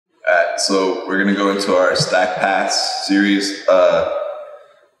So we're gonna go into our stack pass series.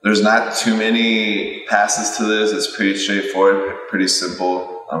 There's not too many passes to this. It's pretty straightforward, pretty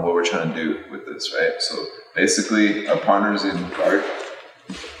simple on what we're trying to do with this, right? So basically, our partner's in guard.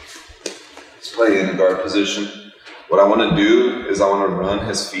 He's playing in a guard position. What I want to do is I want to run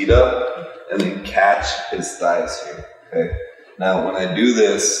his feet up and then catch his thighs here, okay? Now, when I do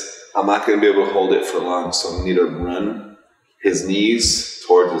this, I'm not going to be able to hold it for long, so I'm going to need to run his knees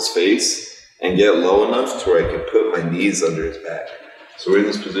towards his face and get low enough to where I can put my knees under his back. So we're in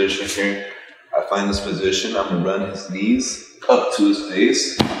this position here. I find this position, I'm gonna run his knees up to his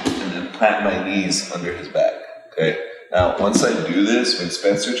face and then plant my knees under his back, okay? Now, once I do this, when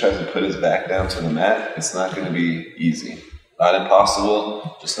Spencer tries to put his back down to the mat, it's not gonna be easy. Not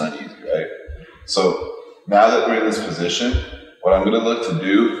impossible, just not easy, right? So now that we're in this position, what I'm gonna look to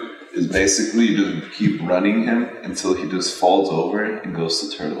do is basically just keep running him until he just falls over and goes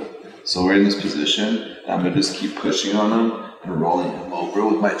to turtle. So we're in this position, and I'm gonna just keep pushing on him and rolling him over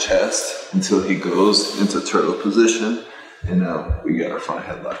with my chest until he goes into turtle position. And now we got our front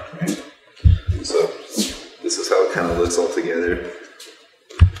headlock, right? So this is how it kind of looks all together.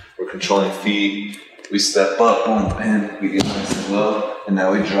 We're controlling feet. We step up, boom, and we get nice and low. And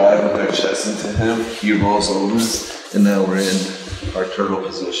now we drive with our chest into him. He rolls over, and now we're in our turtle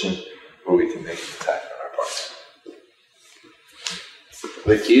position where we can make an attack on our parts.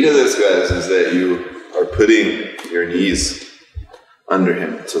 The key to this, guys, is that you are putting your knees under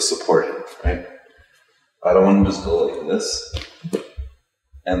him to support him, right? I don't want to just go like this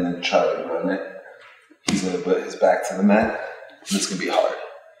and then try to run it. He's going to put his back to the mat, and it's going to be hard.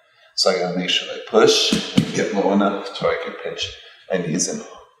 So I got to make sure I push and get low enough to where I can pinch my knees and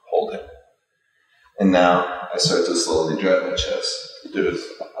hold him. And now I start to slowly drive my chest through his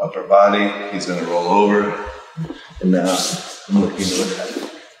upper body. He's going to roll over, and now I'm looking to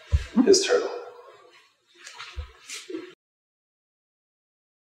attack his turtle.